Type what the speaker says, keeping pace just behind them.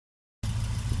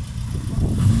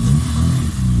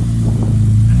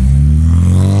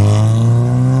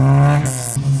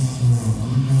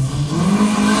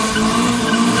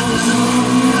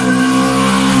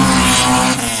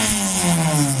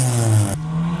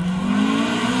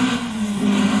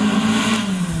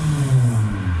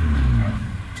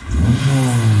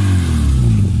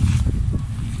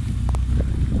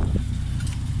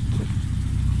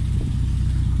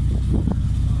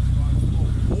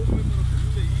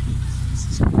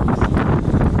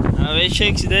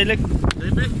shakes duidelijk?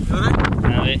 Baby, alright?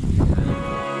 Ja, nee.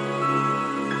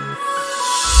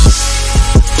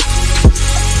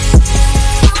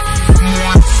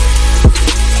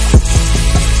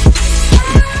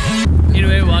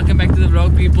 Anyway, welcome back to the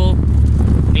vlog, people.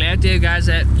 Glad you guys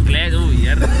are glad. Oh,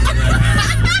 yeah.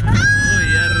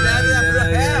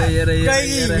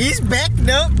 He's back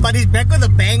now, but he's back with a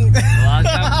bang.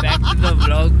 Welcome back to the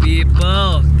vlog,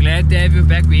 people. Glad to have you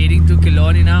back. We're heading to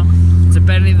Killarney now. It's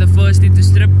apparently the first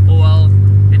Street2Strip. Oh well,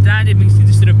 they're trying to bring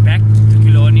Street2Strip back to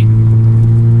Killarney.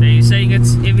 They're saying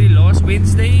it's every last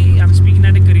Wednesday. I'm speaking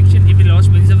under correction. Every last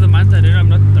Wednesday of the month. I don't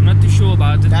know. I'm not too sure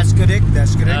about it. That's correct.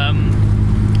 That's correct.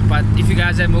 But if you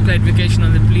guys have more clarification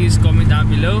on it, please comment down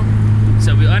below.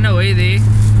 So we're on our way there.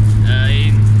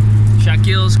 In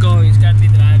Shakil's car, he's currently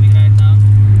driving right now.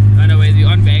 On our way, we're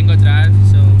on Vanguard Drive,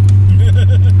 so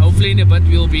hopefully in a bit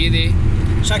we'll be there.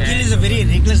 Shakil is a very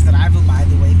reckless driver, by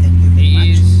the way. Thank you very He much.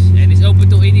 is, and he's open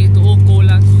to all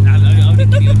callers. Only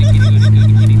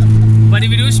kidding. But if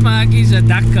you do smack his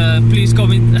duck, please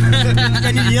comment.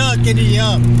 Can you hear? Can you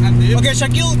hear? Okay,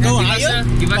 Shakil, go higher.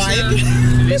 Give us a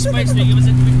give us a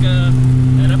quick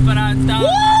rip around town. Woo!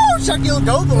 Shakil,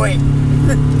 go boy.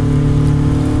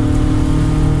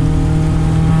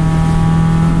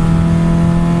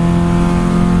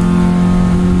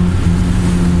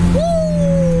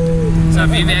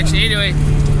 So anyway,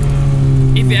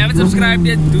 if you haven't subscribed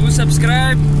yet, do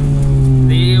subscribe.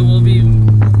 There will be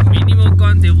many more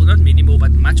content, well not many more,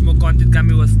 but much more content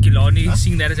coming with Killarney,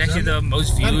 seeing that it's actually the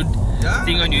most viewed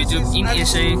thing on YouTube in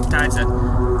SA. That's it.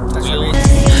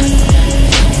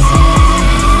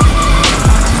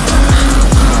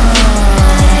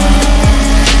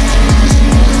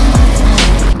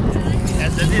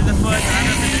 As that is the first run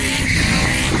of the day.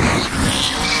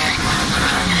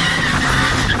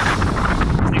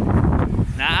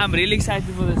 I'm really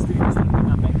excited for the Street2Strip to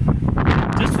come back.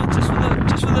 Just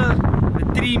for the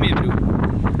tree, man, bro.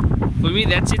 For me,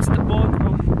 that sets the apart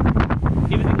from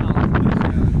everything else.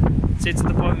 Sets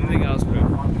it apart from everything else, bro.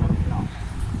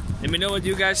 Let me know what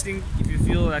you guys think. If you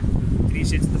feel like the tree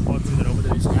sets the apart from the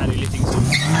rest of the I really think so.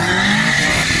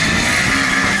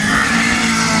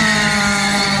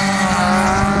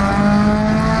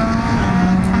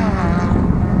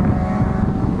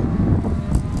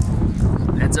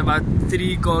 That's about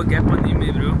 3-car gap on him,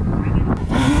 bro.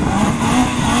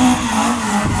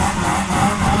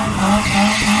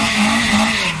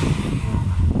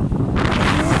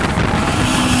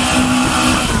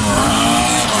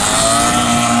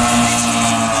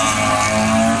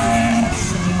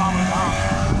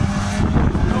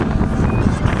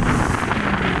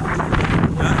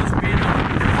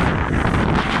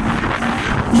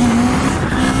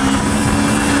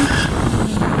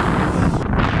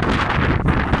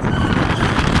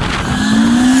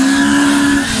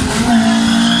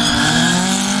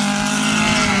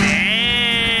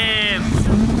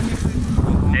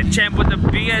 Champ with the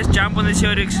big ass jump on the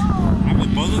Theorix.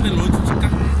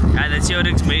 Yeah, the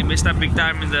Theorix messed up big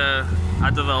time in the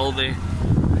out of the hole there.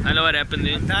 I know what happened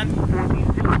there.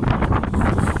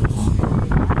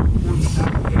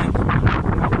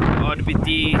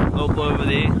 RBT Oppo over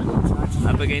there,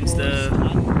 up against the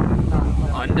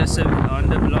Honda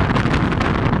block.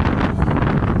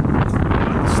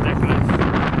 Stack up.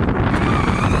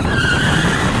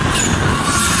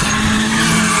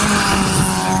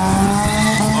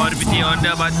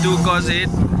 Honda about 2 cars ahead.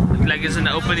 Looks like he's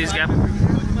gonna open his gap.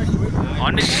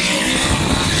 Honda.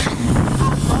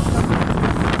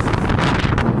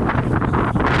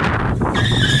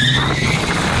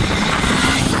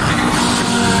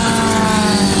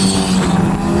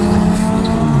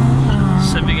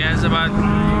 So big has about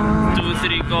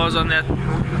 2-3 cars on that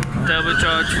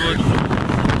turbocharged foot.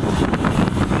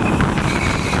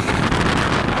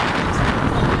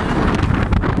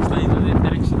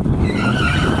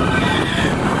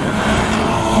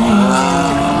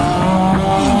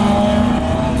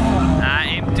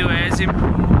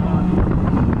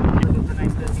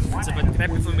 It's a bit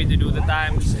crappy for me to do the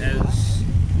times as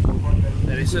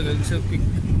that is so quick.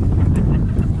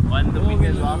 One the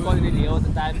biggest I can't even hear what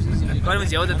the times is. You can't even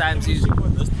hear what the times is.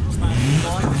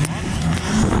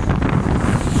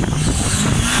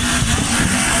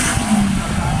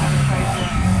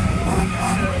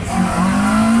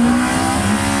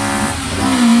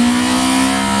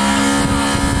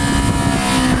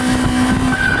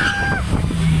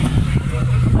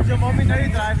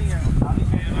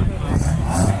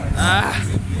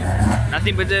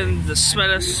 Nothing but then the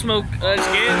smell of smoke. Let's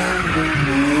get.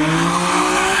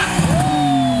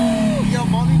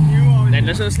 Then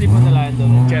let's not sleep on the line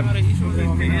though, champ.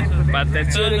 But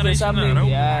that's something.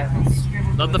 Yeah.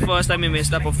 Not the first time we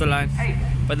messed up off the line,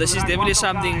 but this is definitely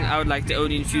something I would like to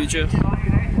own in future.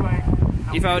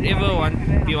 If I would ever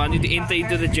be wanting to enter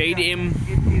into the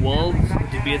JDM world,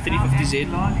 to be a 350Z.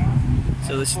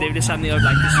 So this is definitely something I would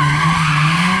like to see.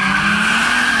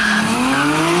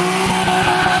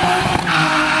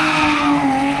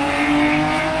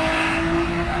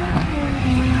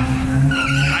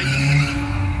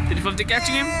 350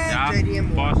 catching him? Yeah,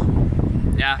 boss.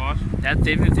 Yeah, Boss. that's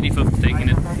definitely 350 taking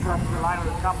it.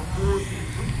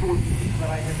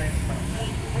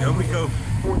 Here we go.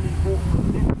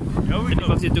 Here we go.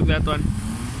 350 took that one.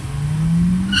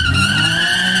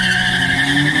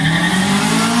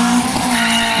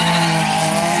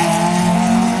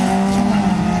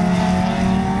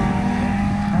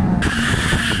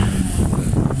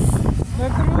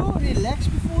 Relax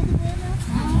before the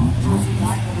burnout.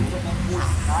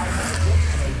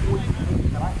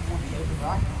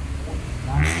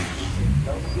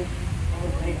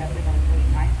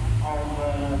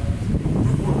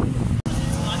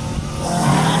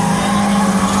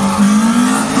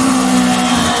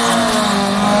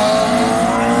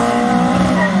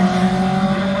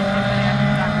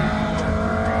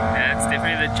 That's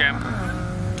definitely the champ.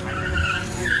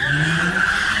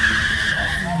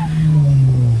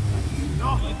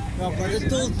 No, but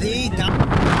it's all deep. Well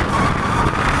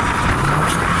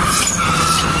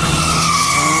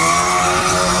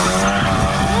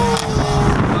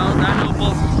done,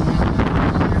 Opal.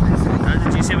 Does the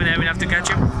G7 have enough to catch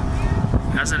him?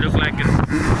 Doesn't look like it.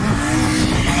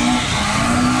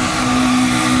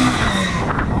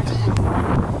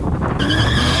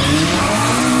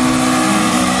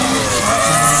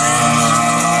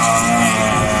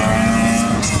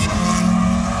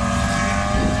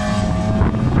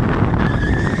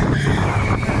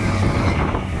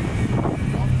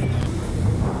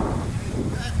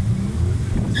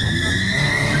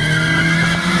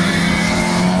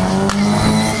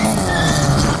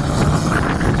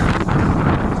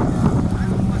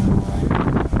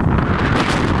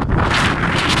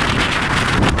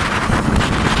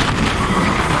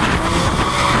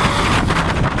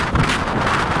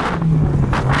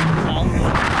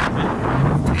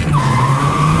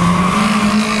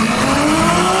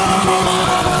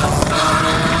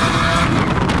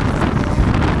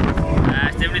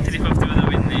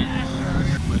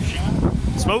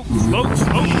 Smoke, smoke,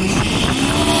 smoke.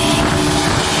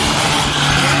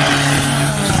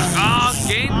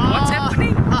 Again, what's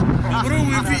happening?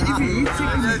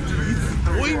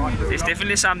 There's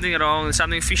definitely something wrong, there's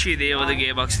something fishy there with the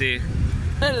gearbox there.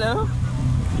 Hello.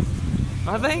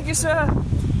 Oh, thank you, sir.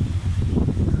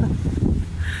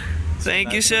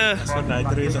 Thank you, sir. So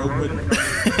nitro is open.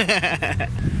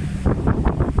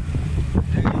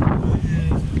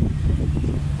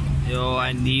 Yo,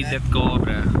 I need that car,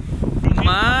 bro. Come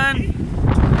on!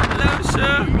 Hello,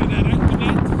 sir!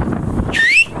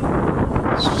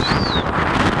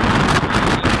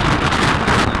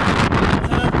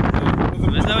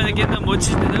 Mas nou ik in de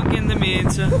motjes, dit ook in de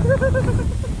mensen.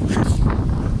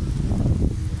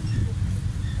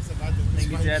 Thank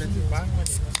you, Jared.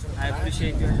 I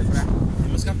appreciate your vraag.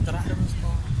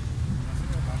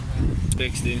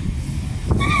 Thanks, dude.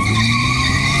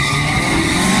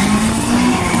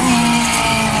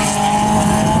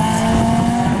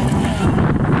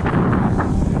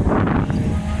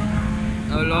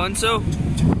 Alonso,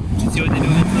 let's see what they're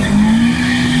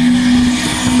doing.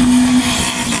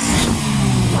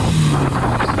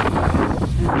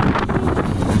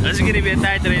 This is going to be a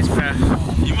tight race, bro.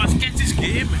 You must catch this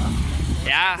game.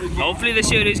 Yeah, hopefully the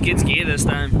series gets gear this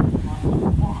time.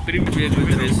 Pretty much a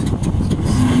good race.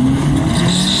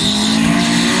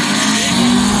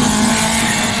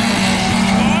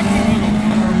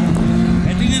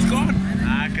 I think it's gone.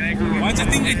 Ah, kijk. Why do you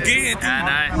think it's gay? Ja,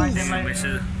 nee.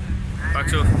 Mensen, pak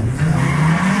zo.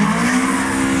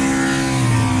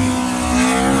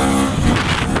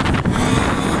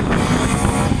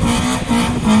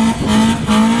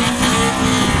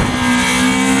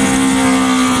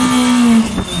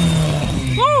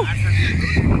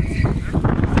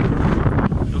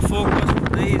 The forecast for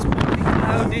today is pretty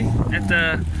cloudy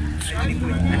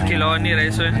at Killarney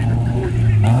Raceway.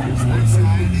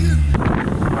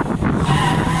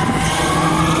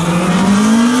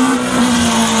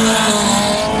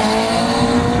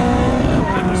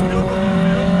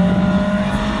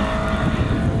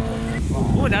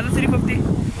 Oh, another 350.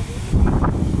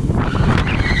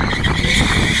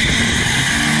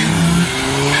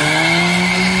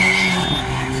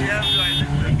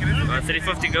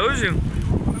 350 goes you.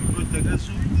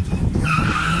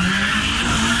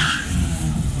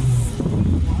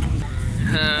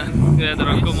 Yeah, the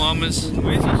Rocco Mamas.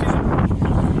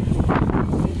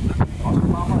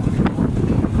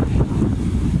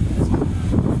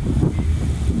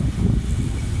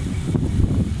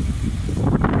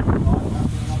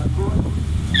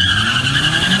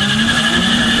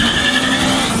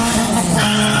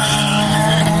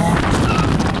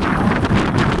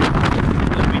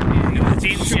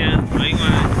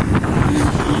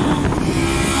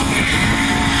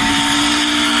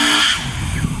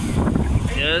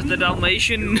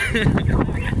 Dalmatian.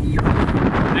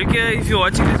 Look here, if you're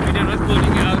watching this video, not calling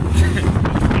you out.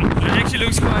 It actually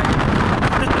looks quite.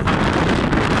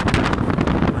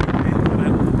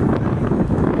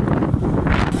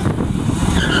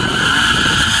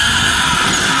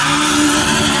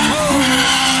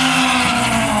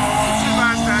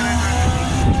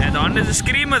 And the Honda's a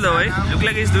screamer though, eh? Look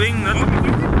like he's doing nothing.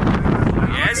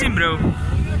 Yes, him, bro.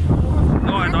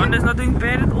 Oh, the Honda's not doing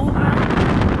bad at all, bro.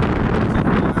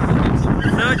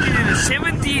 13 and a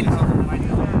 17.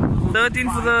 13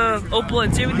 for the Opel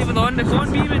and 17 for the Honda.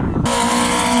 Can't beat it.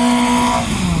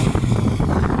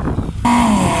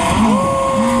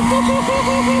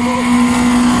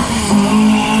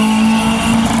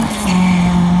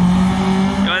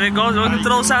 Ja, the Golf's road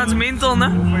control sounds mental, ne?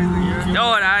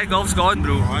 Oh, nee, Golf's gone,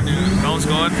 bro. Golf's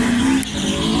gone.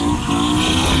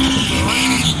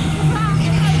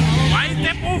 Why is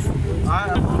that off?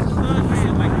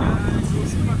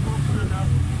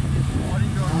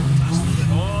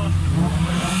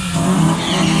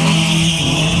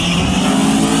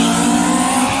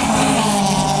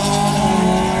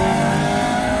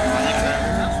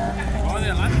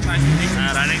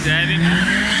 Running driving.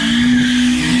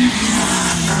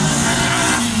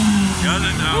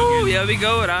 Ooh, here we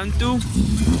go, round 2.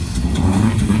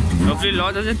 Hopefully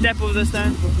Lord doesn't tap over this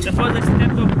time. The first doesn't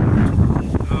tap though.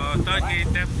 Third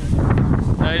tap.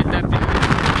 Third tap.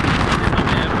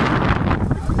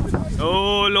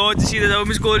 Oh Lord, you see the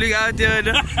home is calling out here.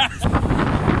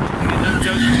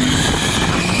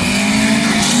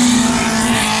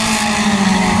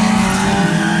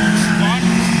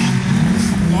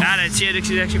 Xerox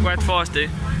is actually quite fast, eh?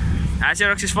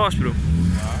 Xerox is fast, bro.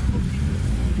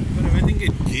 But I think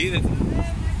it gated.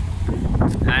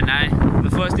 Nah, the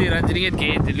first day he didn't get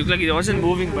gate. It looked like it wasn't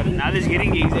moving, but now it's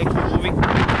getting gate, it's actually moving.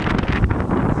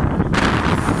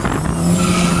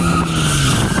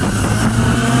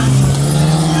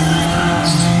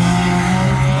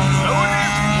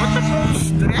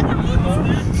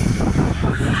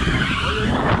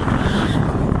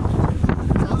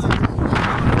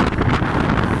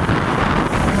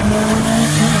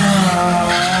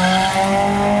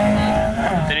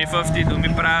 Do me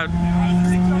proud.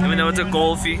 Even though it's a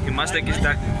golfie, he must take his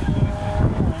duck.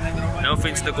 No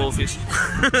offense to the golfies.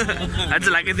 That's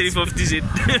like a 350 seat.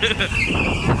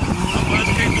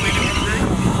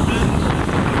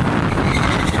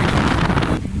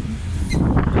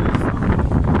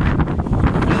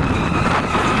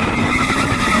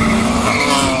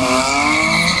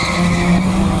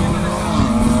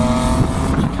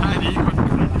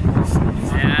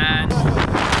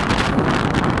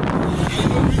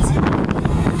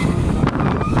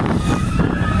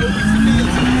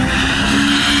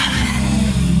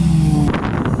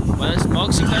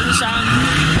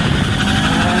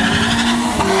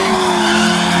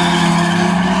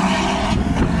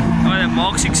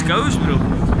 Mark 6 goes, bro.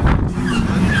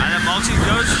 And the Mark 6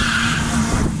 goes.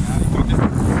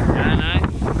 Yeah, no.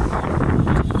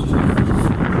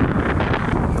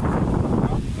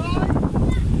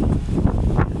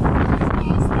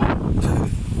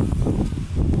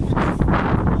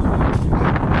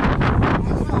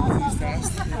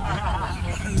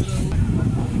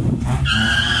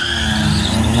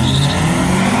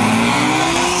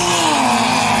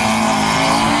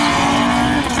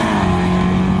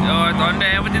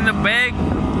 In the bag.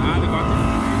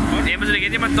 They must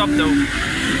get him on top though.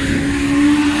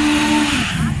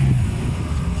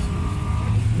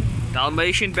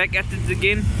 Dalmatian back at it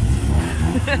again.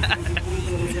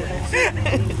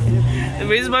 The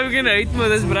reason why we're gonna hate me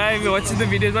this, bro, if you're watching the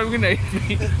videos, why we're gonna hate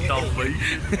me.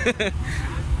 Dalmatian.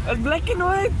 It's black and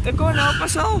white. I can't help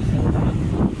myself.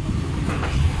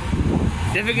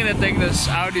 Definitely gonna take this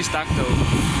Audi stock though.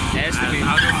 Has to be.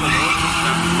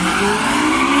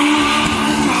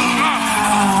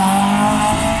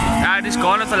 He's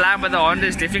gone off the line, but the Honda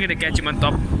is definitely going to catch him on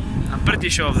top. I'm pretty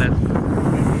sure of that.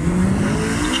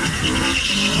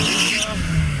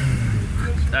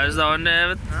 Does the Honda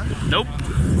have it? Nope.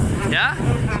 Yeah?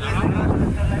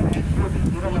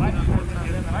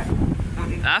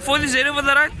 14.0 for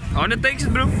the right. Honda takes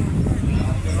it, bro.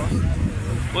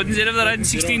 14.0 for the right and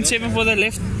 16.7 for the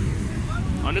left.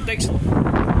 Honda takes it.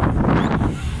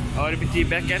 RBT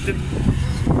back at it.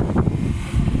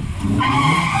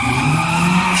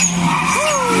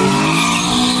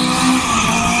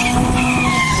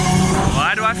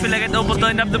 Why do I feel like I double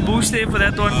turned up the boost there for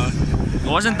that one? I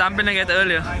wasn't dumping like that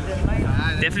earlier.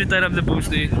 Definitely turned up the boost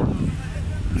there.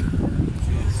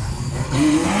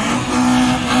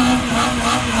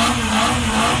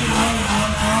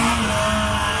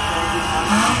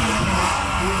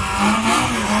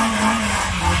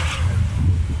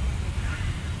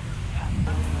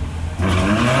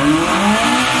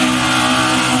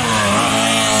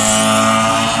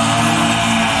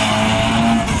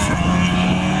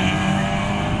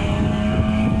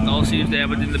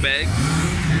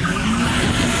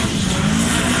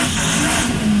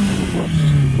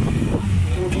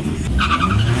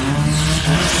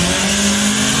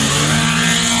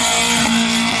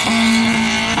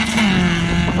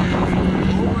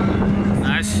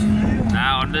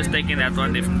 taking that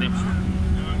one definitely.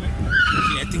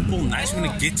 I think Paul nice when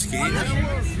it gets scared.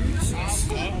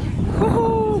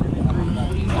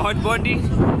 Hot body.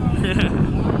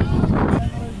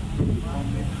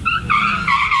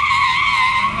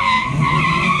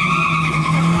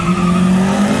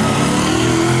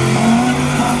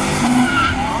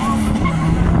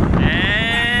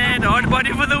 And hot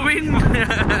body for the win.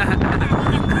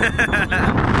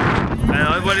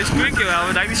 Hot body's quick. I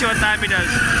would like to see what time he does.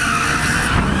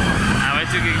 I went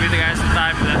to give the guys some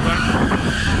time for that one.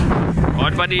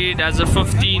 Hot body does a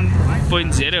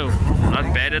 15.0.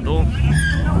 Not bad at all.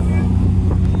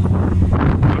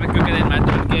 Probably quicker than my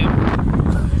third game.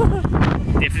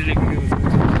 Definitely quicker.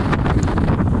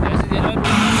 There's the yellow.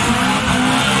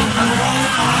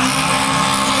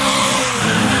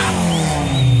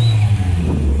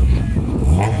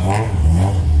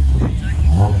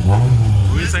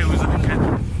 Who is that? Who's that cat?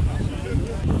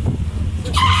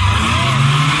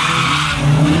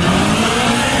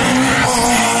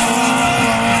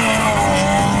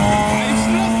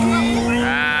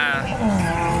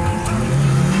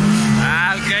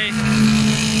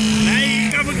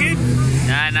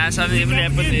 Something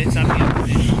happened there. Something happened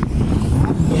there.